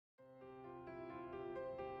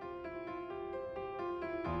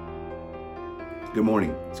Good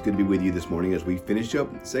morning. It's good to be with you this morning as we finish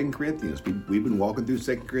up 2 Corinthians. We've been walking through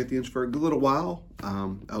 2 Corinthians for a good little while.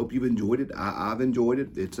 I hope you've enjoyed it. I've enjoyed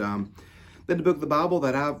it. It's been the book of the Bible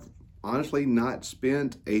that I've honestly not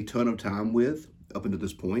spent a ton of time with up until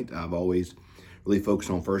this point. I've always really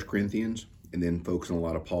focused on 1 Corinthians and then focused on a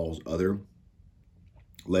lot of Paul's other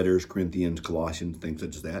letters, Corinthians, Colossians, things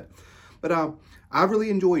such as that. But I've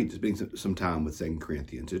really enjoyed spending some time with 2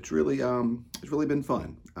 Corinthians. It's really been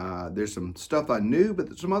fun. There's some stuff I knew,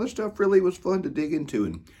 but some other stuff really was fun to dig into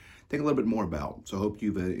and think a little bit more about. So I hope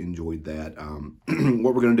you've enjoyed that.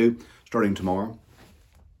 What we're going to do starting tomorrow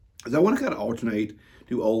is I want to kind of alternate,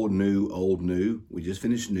 do old, new. We just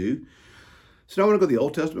finished new. So now I want to go to the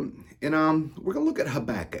Old Testament, and we're going to look at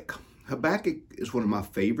Habakkuk. Habakkuk is one of my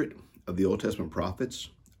favorite of the Old Testament prophets.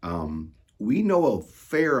 We know a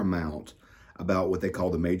fair amount about what they call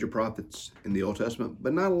the major prophets in the Old Testament,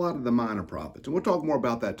 but not a lot of the minor prophets. And we'll talk more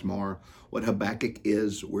about that tomorrow, what Habakkuk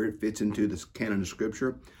is, where it fits into this canon of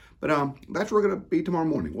Scripture. But that's where we're going to be tomorrow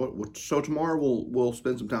morning. So tomorrow we'll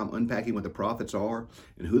spend some time unpacking what the prophets are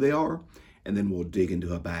and who they are, and then we'll dig into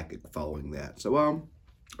Habakkuk following that. So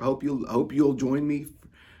I hope you'll join me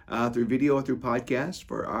through video or through podcast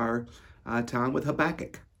for our time with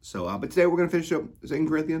Habakkuk. So, but today we're going to finish up 2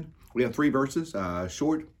 Corinthians. We have 3 verses,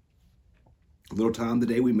 short, little time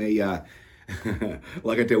today. We may,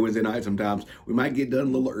 like I tell Wednesday night sometimes, we might get done a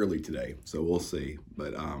little early today. So we'll see.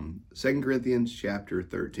 But 2 Corinthians chapter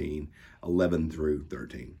 13, 11 through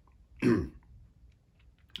 13.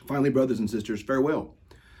 Finally, brothers and sisters, farewell.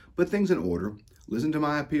 Put things in order. Listen to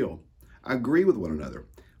my appeal. Agree with one another.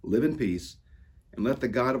 Live in peace. And let the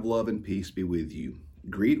God of love and peace be with you.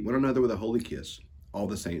 Greet one another with a holy kiss. All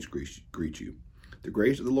the saints greet you. The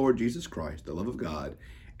grace of the Lord Jesus Christ, the love of God,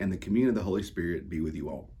 and the communion of the Holy Spirit be with you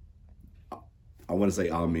all. I want to say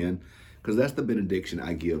amen, because that's the benediction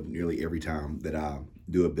I give nearly every time that I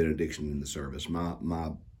do a benediction in the service.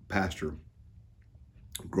 My pastor,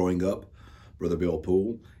 growing up, Brother Bill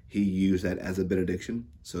Poole, he used that as a benediction.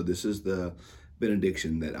 So this is the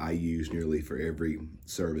benediction that I use nearly for every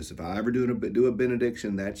service. If I ever do a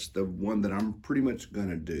benediction, that's the one that I'm pretty much going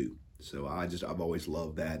to do. So I've always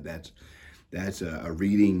loved that. That's a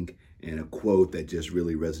reading and a quote that just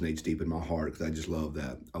really resonates deep in my heart, because I just love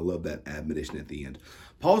that. I love that admonition at the end.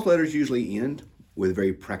 Paul's letters usually end with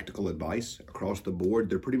very practical advice across the board.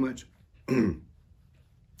 They're pretty much the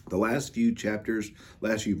last few chapters,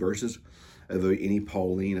 last few verses of any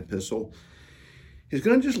Pauline epistle is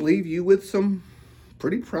going to just leave you with some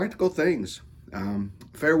pretty practical things.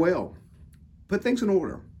 Farewell. Put things in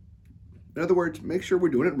order. In other words, make sure we're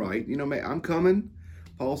doing it right. You know, I'm coming.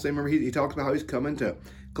 Paul said, remember, he talks about how he's coming to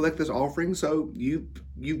collect this offering. So you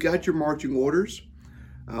got your marching orders.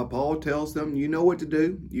 Paul tells them, you know what to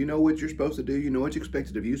do. You know what you're supposed to do. You know what's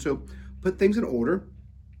expected of you. So put things in order.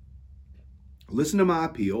 Listen to my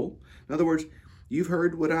appeal. In other words, you've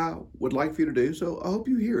heard what I would like for you to do. So I hope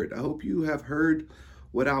you hear it. I hope you have heard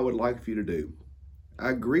what I would like for you to do.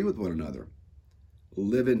 I agree with one another.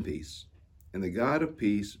 Live in peace. And the God of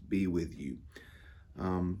peace be with you.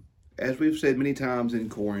 As we've said many times in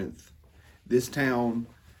Corinth, this town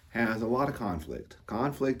has a lot of conflict.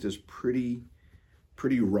 Conflict is pretty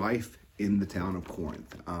rife in the town of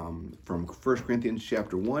Corinth. From 1 Corinthians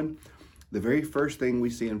chapter 1, the very first thing we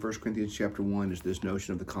see in 1 Corinthians chapter 1 is this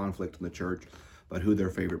notion of the conflict in the church about who their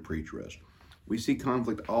favorite preacher is. We see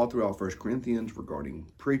conflict all throughout 1 Corinthians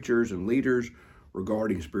regarding preachers and leaders,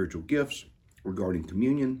 regarding spiritual gifts, regarding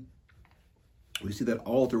communion. We see that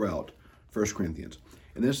all throughout 1 Corinthians.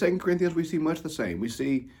 And then 2 Corinthians, we see much the same. We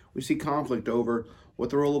see conflict over what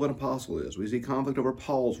the role of an apostle is. We see conflict over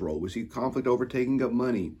Paul's role. We see conflict over taking up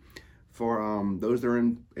money for those that are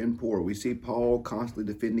in poor. We see Paul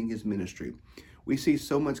constantly defending his ministry. We see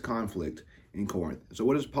so much conflict in Corinth. So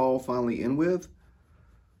what does Paul finally end with?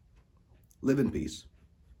 Live in peace.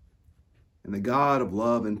 And the God of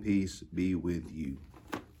love and peace be with you.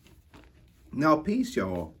 Now, peace,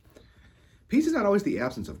 y'all. Peace is not always the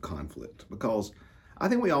absence of conflict, because I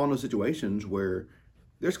think we all know situations where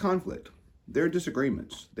there's conflict, there are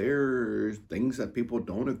disagreements, there's things that people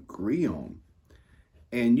don't agree on.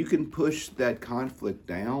 And you can push that conflict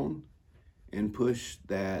down and push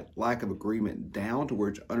that lack of agreement down to where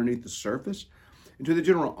it's underneath the surface. And to the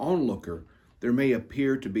general onlooker, there may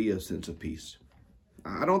appear to be a sense of peace.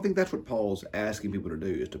 I don't think that's what Paul's asking people to do,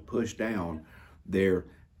 is to push down their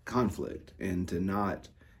conflict and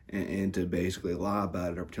to basically lie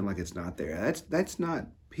about it or pretend like it's not there. That's not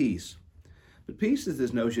peace. But peace is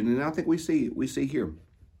this notion, and I think we see here,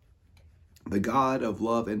 the God of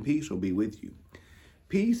love and peace will be with you.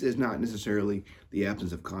 Peace is not necessarily the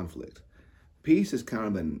absence of conflict. Peace is kind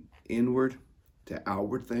of an inward to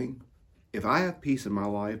outward thing. If I have peace in my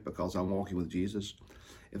life because I'm walking with Jesus,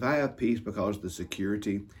 if I have peace because of the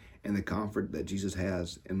security and the comfort that Jesus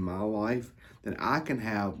has in my life, then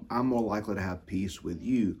I'm more likely to have peace with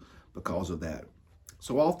you because of that.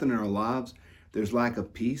 So often in our lives, there's lack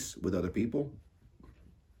of peace with other people.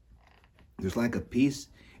 There's lack of peace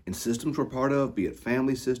in systems we're part of, be it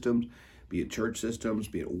family systems, be it church systems,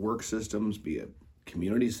 be it work systems, be it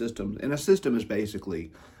community systems. And a system is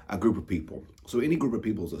basically a group of people. So any group of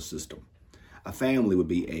people is a system. A family would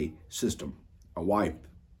be a system. A wife,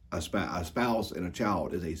 a spouse, and a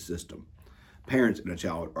child is a system. Parents and a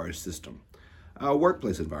child are a system. A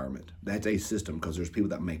workplace environment, that's a system because there's people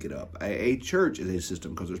that make it up. A church is a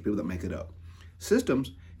system because there's people that make it up.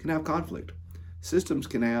 Systems can have conflict. Systems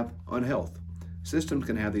can have unhealth. Systems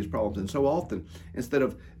can have these problems. And so often, instead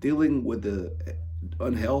of dealing with the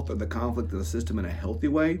unhealth or the conflict of the system in a healthy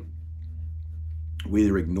way, we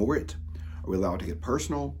either ignore it, or we allow it to get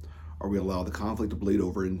personal, or we allow the conflict to bleed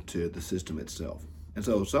over into the system itself. And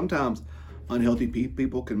so sometimes unhealthy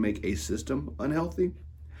people can make a system unhealthy.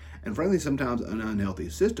 And frankly, sometimes an unhealthy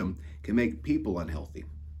system can make people unhealthy.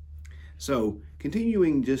 So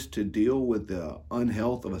continuing just to deal with the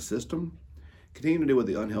unhealth of a system, continuing to deal with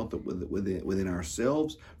the unhealth within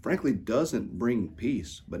ourselves, frankly, doesn't bring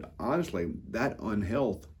peace. But honestly, that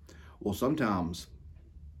unhealth will sometimes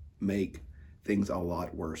make things a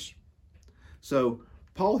lot worse. So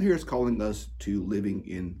Paul here is calling us to living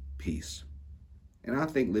in peace. And I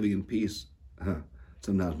think living in peace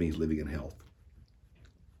sometimes means living in health.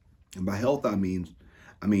 And by health, I mean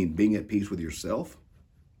being at peace with yourself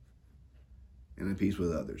and at peace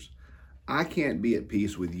with others. I can't be at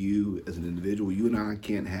peace with you as an individual. You and I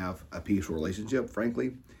can't have a peaceful relationship,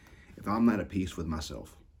 frankly, if I'm not at peace with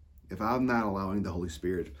myself. If I'm not allowing the Holy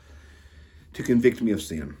Spirit to convict me of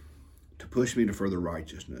sin, to push me to further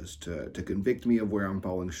righteousness, to convict me of where I'm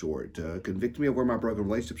falling short, to convict me of where my broken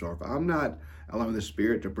relationships are. If I'm not allowing the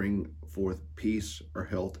Spirit to bring forth peace or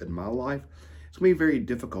health in my life, it's going to be very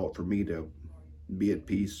difficult for me to be at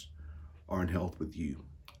peace or in health with you.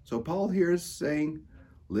 So Paul here is saying,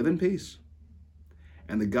 live in peace,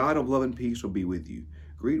 and the God of love and peace will be with you.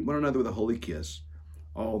 Greet one another with a holy kiss.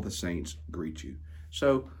 All the saints greet you.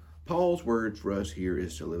 So Paul's words for us here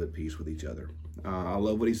is to live at peace with each other. I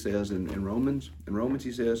love what he says in Romans. In Romans,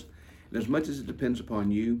 he says, and as much as it depends upon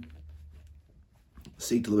you,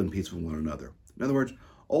 seek to live in peace with one another. In other words,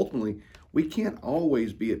 ultimately, we can't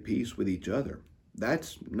always be at peace with each other.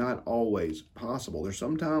 That's not always possible. There's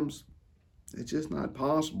sometimes it's just not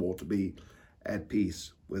possible to be at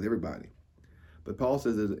peace with everybody. But Paul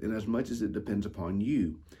says, and as much as it depends upon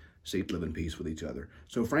you, seek to live in peace with each other.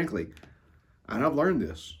 So frankly, and I've learned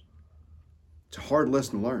this, it's a hard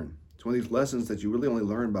lesson to learn. It's one of these lessons that you really only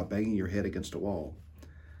learn by banging your head against a wall.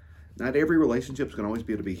 Not every relationship is going to always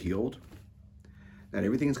be able to be healed. Not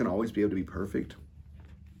everything is going to always be able to be perfect.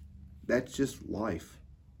 That's just life.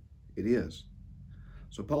 It is.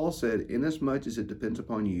 So Paul said, inasmuch as it depends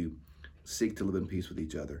upon you, seek to live in peace with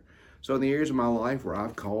each other. So in the areas of my life where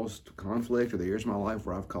I've caused conflict, or the areas of my life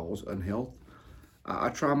where I've caused unhealth, I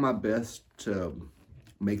try my best to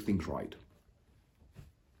make things right.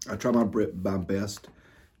 I try my best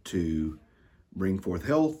to bring forth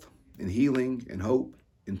health and healing and hope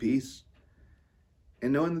and peace,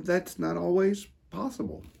 and knowing that that's not always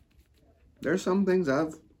possible. There's some things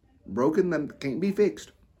I've broken that can't be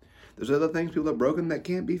fixed. There's other things people have broken that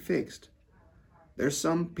can't be fixed. There's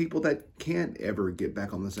some people that can't ever get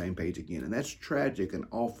back on the same page again, and that's tragic and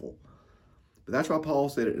awful. But that's why Paul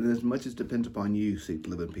said it, and as much as it depends upon you, seek to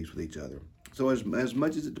live in peace with each other. So as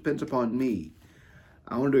much as it depends upon me,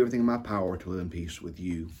 I want to do everything in my power to live in peace with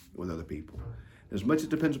you, with other people. As much as it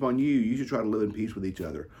depends upon you, you should try to live in peace with each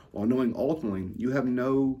other, while knowing ultimately you have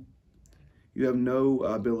no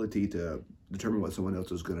ability to determine what someone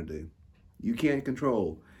else is going to do. You can't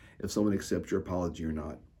control if someone accepts your apology or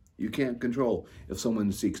not. You can't control if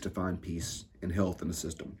someone seeks to find peace and health in the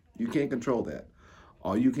system. You can't control that.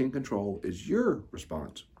 All you can control is your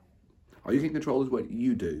response. All you can control is what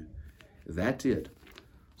you do. That's it.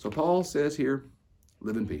 So Paul says here,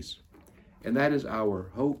 live in peace. And that is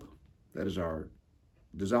our hope. That is our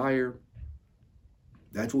desire.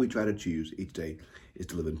 That's what we try to choose each day, is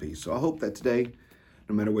to live in peace. So I hope that today,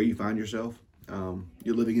 no matter where you find yourself,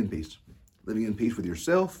 you're living in peace. Living in peace with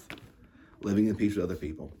yourself, living in peace with other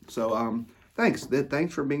people. So thanks.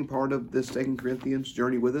 Thanks for being part of this 2 Corinthians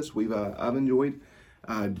journey with us. I've enjoyed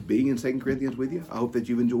being in 2 Corinthians with you. I hope that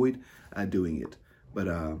you've enjoyed doing it.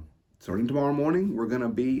 But starting tomorrow morning, we're going to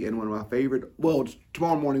be in one of my favorite,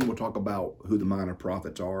 tomorrow morning we'll talk about who the minor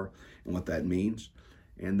prophets are and what that means.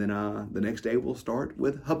 And then the next day we'll start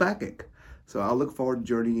with Habakkuk. So I'll look forward to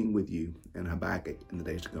journeying with you in Habakkuk in the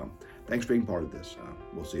days to come. Thanks for being part of this.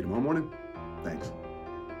 We'll see you tomorrow morning. Thanks.